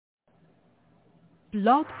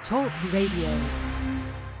Blog Talk Radio.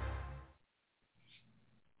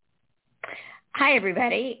 Hi,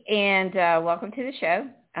 everybody, and welcome to the show.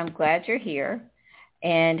 I'm glad you're here.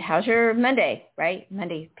 And how's your Monday, right?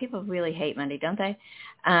 Monday, people really hate Monday, don't they?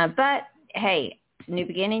 But, hey, it's a new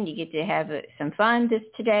beginning. You get to have some fun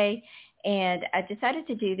today. And I decided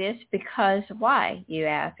to do this because why, you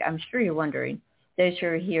ask? I'm sure you're wondering, those who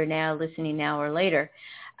are here now, listening now or later.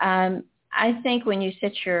 I think when you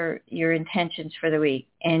set your intentions for the week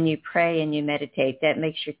and you pray and you meditate, that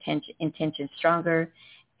makes your intentions stronger.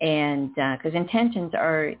 And because intentions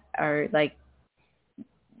are like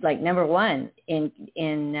number one in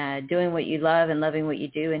doing what you love and loving what you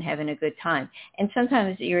do and having a good time. And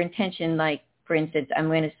sometimes your intention, like for instance, I'm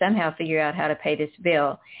going to somehow figure out how to pay this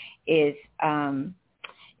bill, is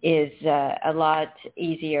a lot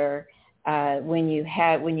easier when you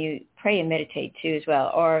pray and meditate too as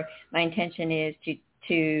well. Or my intention is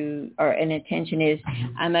an intention is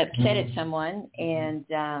I'm upset at someone and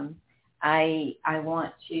I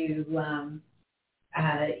want to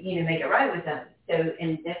make it right with them. So,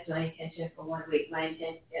 and that's my intention for 1 week.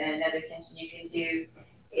 Another intention you can do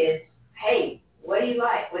is, hey, what do you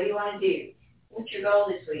like? What do you want to do? What's your goal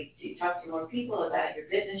this week? To talk to more people about your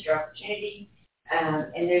business, your opportunity.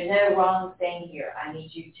 And there's no wrong thing here. I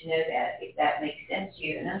need you to know that, if that makes sense to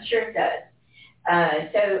you, and I'm sure it does.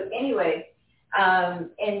 So anyway,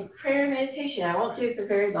 in prayer and meditation, I won't do it for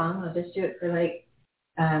very long. I'll just do it for like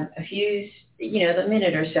a few, a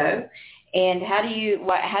minute or so. And how do you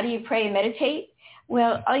pray and meditate?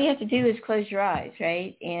 Well, all you have to do is close your eyes,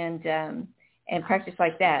 right? And practice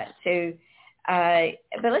like that. So,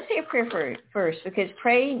 but let's say a prayer first, because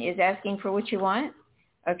praying is asking for what you want.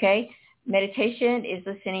 Okay. Meditation is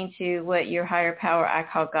listening to what your higher power, I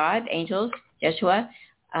call God, angels, Yeshua,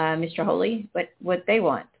 Mr. Holy, what they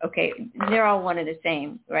want. Okay. They're all one and the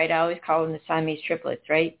same, right? I always call them the Siamese triplets,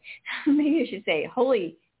 right? Maybe I should say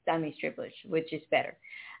holy Siamese triplets, which is better.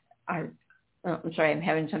 I'm sorry, I'm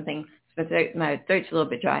having something. My throat's a little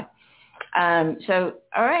bit dry. So,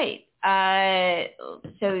 all right.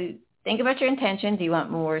 So think about your intention. Do you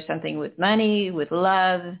want more something with money, with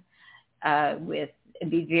love,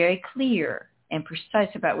 be very clear and precise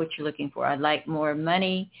about what you're looking for. I'd like more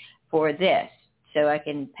money for this so I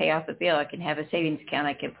can pay off a bill. I can have a savings account.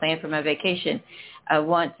 I can plan for my vacation. I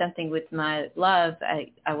want something with my love.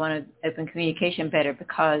 I want to open communication better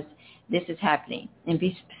because this is happening. And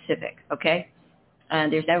be specific, okay?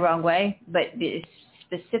 There's no wrong way, but be as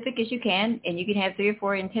specific as you can, and you can have 3 or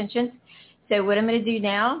 4 intentions. So what I'm going to do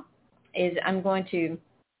now is I'm going to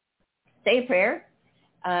say a prayer.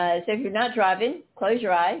 So if you're not driving, close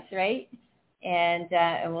your eyes, right? And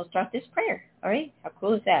we'll start this prayer, all right? How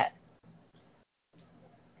cool is that?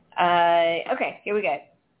 Okay, here we go.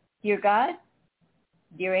 Dear God,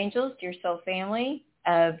 dear angels, dear soul family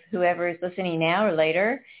of whoever is listening now or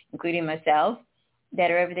later, including myself,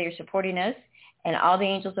 that are over there supporting us, and all the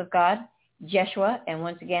angels of God, Jeshua, and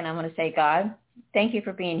once again, I want to say, God, thank you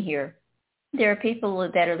for being here. There are people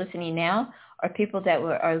that are listening now or people that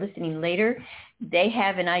are listening later. They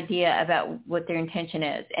have an idea about what their intention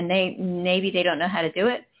is, and maybe they don't know how to do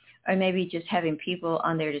it, or maybe just having people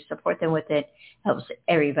on there to support them with it helps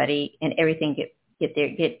everybody and everything get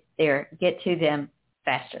to them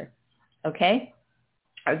faster, okay?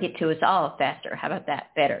 Or get to us all faster. How about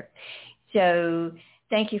that? Better. So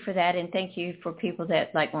thank you for that, and thank you for people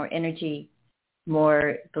that like more energy,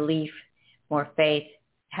 more belief, more faith,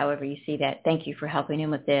 however you see that. Thank you for helping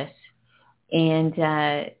him with this. And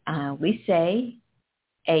we say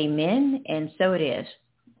amen, and so it is.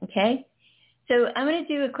 Okay? So I'm going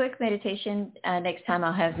to do a quick meditation. Next time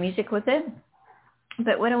I'll have music with it.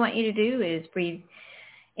 But what I want you to do is breathe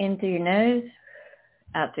in through your nose,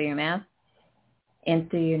 out through your mouth, in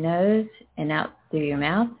through your nose, and out through your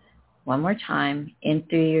mouth. One more time, in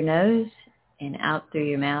through your nose and out through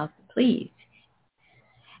your mouth, please.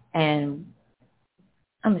 And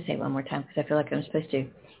I'm going to say it one more time because I feel like I'm supposed to.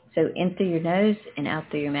 So in through your nose and out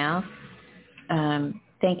through your mouth.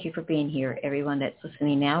 Thank you for being here, everyone that's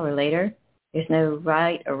listening now or later. There's no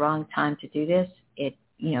right or wrong time to do this.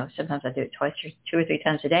 Sometimes I do it twice or 2 or 3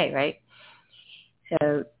 times a day, right?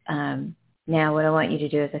 So now what I want you to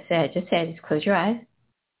do, as I said, is close your eyes.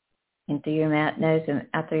 In through your mouth, nose and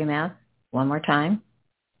out through your mouth. One more time.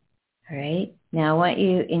 All right. Now I want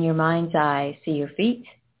you, in your mind's eye, see your feet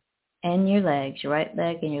and your legs, your right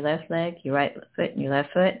leg and your left leg, your right foot and your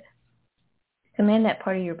left foot. Command that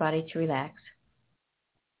part of your body to relax.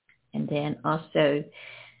 And then also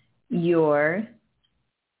your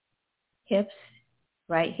hips,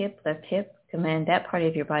 right hip, left hip. Command that part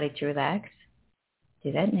of your body to relax.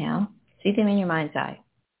 Do that now. See them in your mind's eye.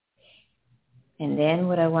 And then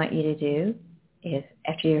what I want you to do is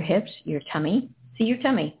after your hips, your tummy. See your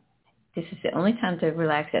tummy. This is the only time to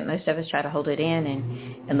relax it. Most of us try to hold it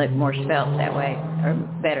in and look more svelte that way, or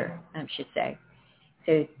better, I should say.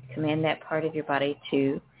 So command that part of your body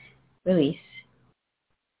to release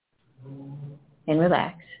and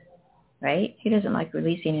relax, right? Who doesn't like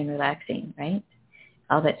releasing and relaxing, right?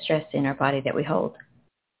 All that stress in our body that we hold.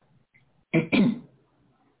 And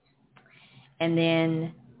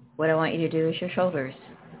then what I want you to do is your shoulders.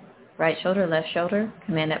 Right shoulder, left shoulder.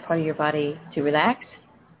 Command that part of your body to relax.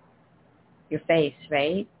 Your face,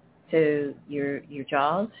 right? So your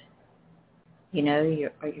jaws,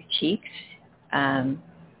 your cheeks,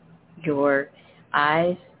 your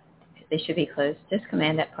eyes, they should be closed. Just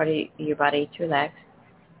command that part of your body to relax.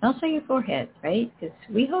 And also your forehead, right? Because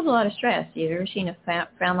we hold a lot of stress. You've ever seen a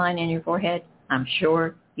frown line in your forehead? I'm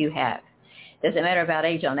sure you have. Doesn't matter about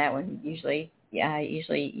age on that one. Usually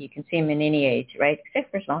you can see them in any age, right?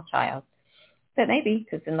 Except for a small child. But maybe,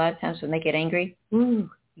 because a lot of times when they get angry, you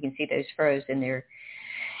can see those furrows in their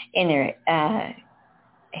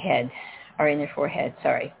head, or in their forehead,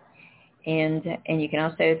 sorry. And you can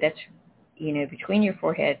also, that's, between your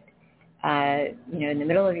forehead, in the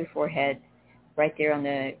middle of your forehead, right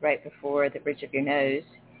there right before the bridge of your nose,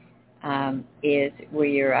 is where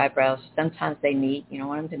your eyebrows, sometimes they meet. You don't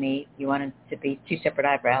want them to meet. You want them to be two separate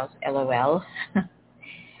eyebrows, LOL.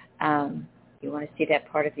 You want to see that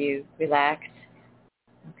part of you relax.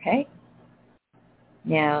 Okay?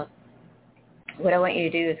 Now, what I want you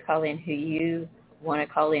to do is call in who you want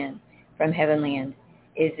to call in from Heaven Land.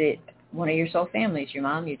 Is it one of your soul families, your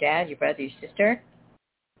mom, your dad, your brother, your sister?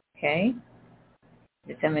 Okay?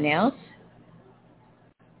 Is it someone else?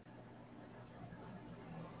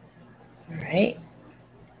 All right.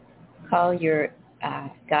 Call your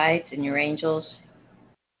guides and your angels,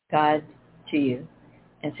 God, to you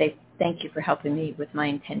and say, thank you for helping me with my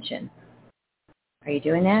intention. Are you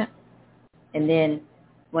doing that? And then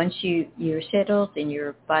once you're settled and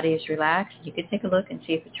your body is relaxed, you can take a look and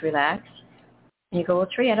see if it's relaxed. And you go, well,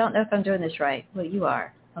 Tree, I don't know if I'm doing this right. Well, you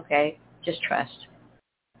are. Okay? Just trust.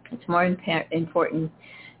 It's more important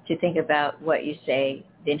to think about what you say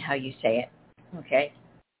than how you say it. Okay?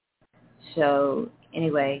 So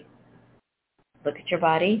anyway, look at your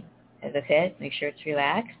body, as I said, make sure it's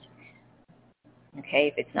relaxed. Okay,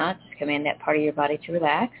 if it's not, just command that part of your body to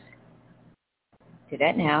relax. Do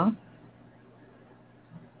that now.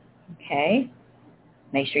 Okay,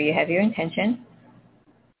 make sure you have your intention.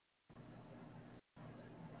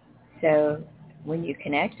 So when you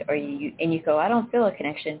connect, or you go, I don't feel a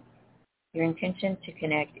connection, your intention to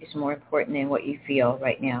connect is more important than what you feel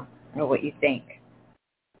right now or what you think.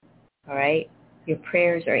 All right? Your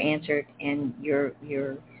prayers are answered, and your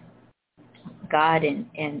God and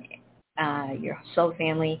your soul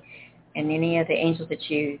family and any of the angels that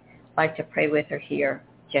you like to pray with are here,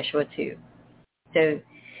 Jeshua too. So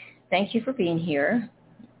thank you for being here,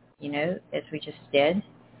 as we just did.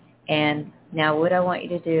 And now what I want you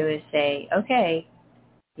to do is say, okay,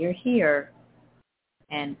 you're here,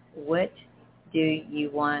 and what do you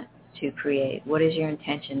want to create? What is your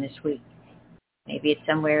intention this week? Maybe it's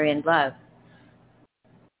somewhere in love,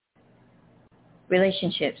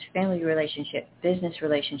 relationships, family relationship, business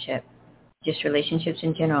relationship, just relationships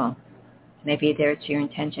in general. Maybe there's your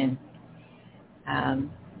intention.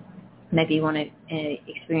 Maybe you want to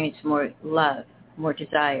experience more love, more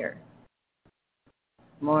desire,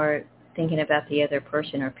 more thinking about the other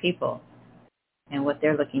person or people and what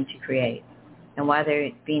they're looking to create and why they're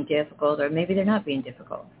being difficult, or maybe they're not being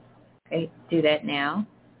difficult. Okay, do that now.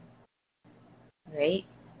 All right?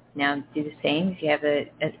 Now do the same. If you have an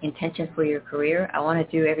intention for your career, I want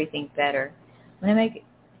to do everything better. I'm going to make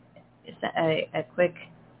a quick,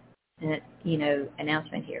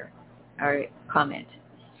 announcement here, or comment.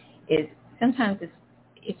 Is sometimes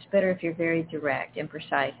it's better if you're very direct and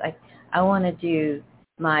precise. Like, I want to do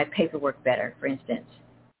my paperwork better, for instance,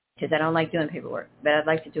 because I don't like doing paperwork, but I'd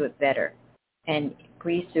like to do it better and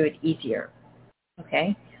breeze through it easier.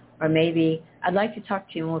 Okay? Or maybe I'd like to talk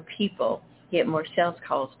to more people, get more sales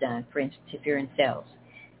calls done, for instance, if you're in sales.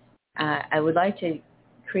 I would like to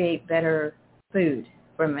create better food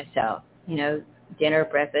for myself, dinner,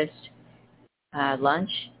 breakfast, lunch,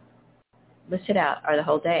 list it out, or the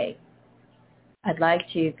whole day. I'd like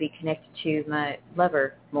to be connected to my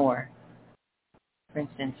lover more, for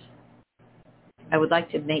instance. I would like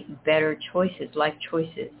to make better choices, life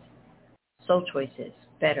choices, soul choices,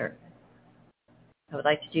 better. I would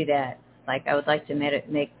like to do that. Like, I would like to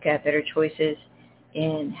make better choices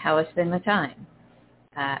in how I spend my time.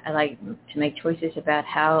 I like to make choices about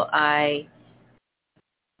I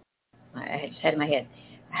just had in my head,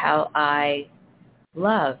 how I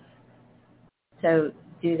love. So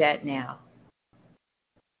do that now.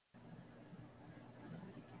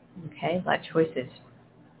 Okay, a lot of choices.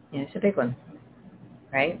 It's a big one,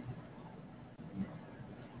 right?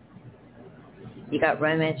 You got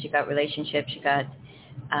romance, you got relationships, you got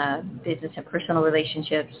business and personal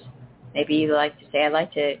relationships. Maybe you like to say, I'd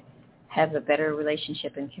like to have a better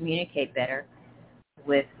relationship and communicate better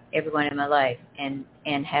with everyone in my life and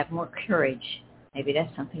have more courage. Maybe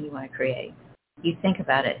that's something you want to create. You think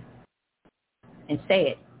about it and say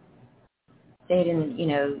it. Say it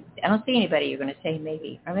in, I don't see anybody you're going to say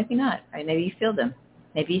maybe, or maybe not. Right? Maybe you feel them.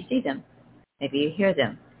 Maybe you see them. Maybe you hear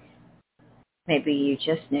them. Maybe you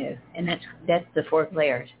just knew. And that's the 4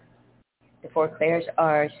 clairs. The 4 clairs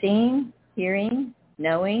are seeing, hearing,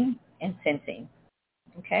 knowing, and sensing.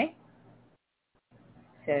 Okay?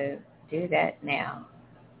 So do that now.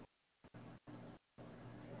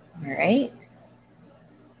 All right?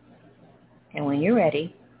 And when you're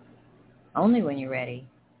ready, only when you're ready,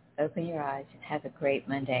 open your eyes and have a great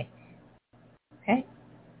Monday. Okay?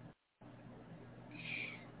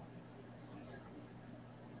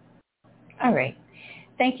 All right.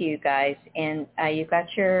 Thank you, guys. And you got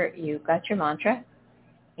your mantra.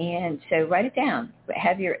 And so write it down.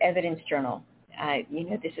 Have your evidence journal.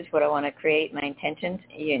 This is what I want to create, my intentions.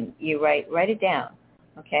 You write it down.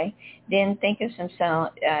 Okay? Then think of some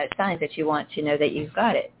signs that you want to know that you've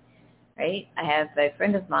got it. Right? I have a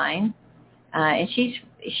friend of mine, and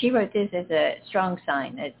she wrote this as a strong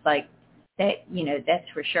sign. It's like that, that's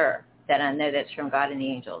for sure, that I know that's from God and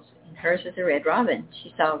the angels. And hers is a red robin.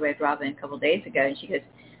 She saw a red robin a couple of days ago, and she goes,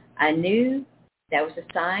 I knew that was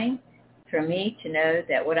a sign for me to know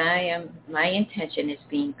that what I am, my intention is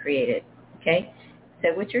being created. Okay?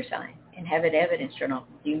 So what's your sign? And have an evidence journal.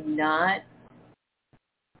 Do not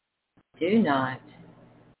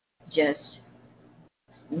just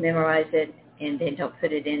memorize it and then don't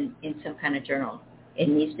put it in some kind of journal. It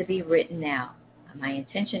needs to be written now. My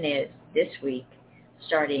intention is this week,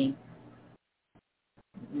 starting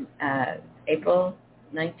April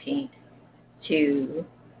 19th, to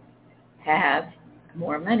have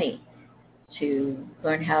more money, to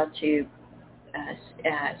learn how to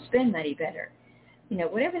spend money better.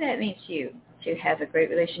 Whatever that means to you, to have a great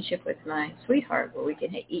relationship with my sweetheart where we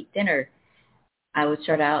can eat dinner. I would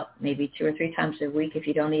start out maybe 2 or 3 times a week if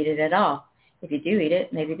you don't eat it at all. If you do eat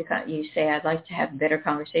it, maybe you say, I'd like to have better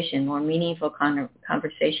conversation, more meaningful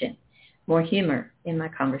conversation, more humor in my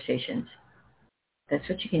conversations. That's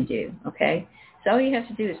what you can do, okay? So all you have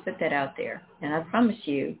to do is put that out there. And I promise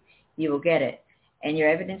you, you will get it. And your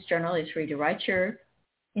evidence journal is for you to write your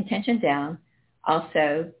intention down.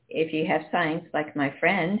 Also, if you have signs, like my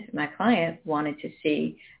client wanted to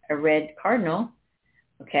see a red cardinal,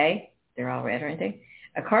 okay? They're all red, aren't they?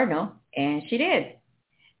 A cardinal, and she did.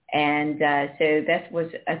 And so that was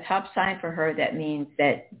a top sign for her. That means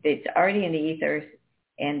that it's already in the ethers,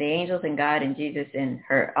 and the angels and God and Jesus and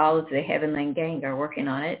her, all of the heavenly gang are working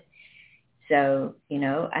on it. So,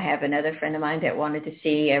 I have another friend of mine that wanted to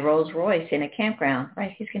see a Rolls Royce in a campground.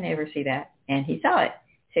 Right? Who's going to ever see that? And he saw it.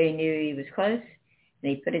 So he knew he was close, and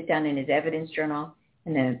he put it down in his evidence journal.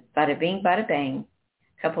 And then bada bing, bada bang,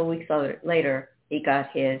 a couple of weeks later, he got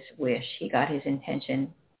his wish. He got his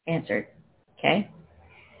intention answered. Okay?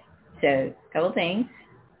 So a couple things.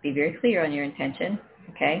 Be very clear on your intention.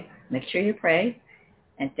 Okay? Make sure you pray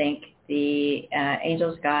and thank the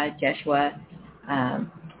angels, God, Jeshua,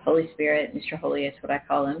 Holy Spirit, Mr. Holy is what I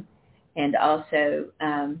call him. And also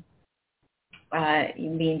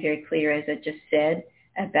being very clear, as I just said,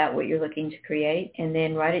 about what you're looking to create. And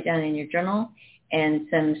then write it down in your journal and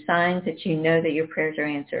some signs that you know that your prayers are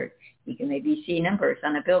answered. You can maybe see numbers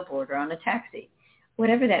on a billboard or on a taxi,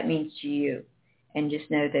 whatever that means to you. And just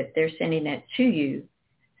know that they're sending that to you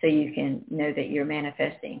so you can know that you're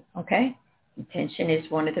manifesting, okay? Intention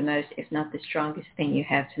is one of the most, if not the strongest thing you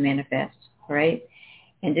have to manifest, right?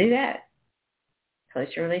 And do that. Close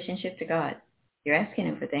your relationship to God. You're asking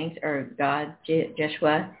him for things, or God,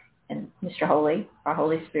 Joshua, and Mr. Holy, our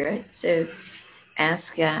Holy Spirit. So ask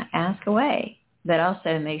away. But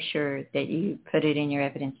also make sure that you put it in your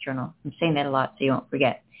evidence journal. I'm saying that a lot so you won't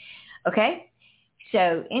forget. Okay?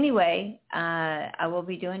 So anyway, I will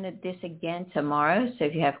be doing this again tomorrow. So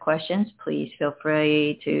if you have questions, please feel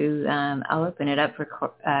free to, I'll open it up for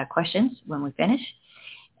questions when we finish.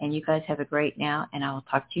 And you guys have a great now, and I will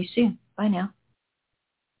talk to you soon. Bye now.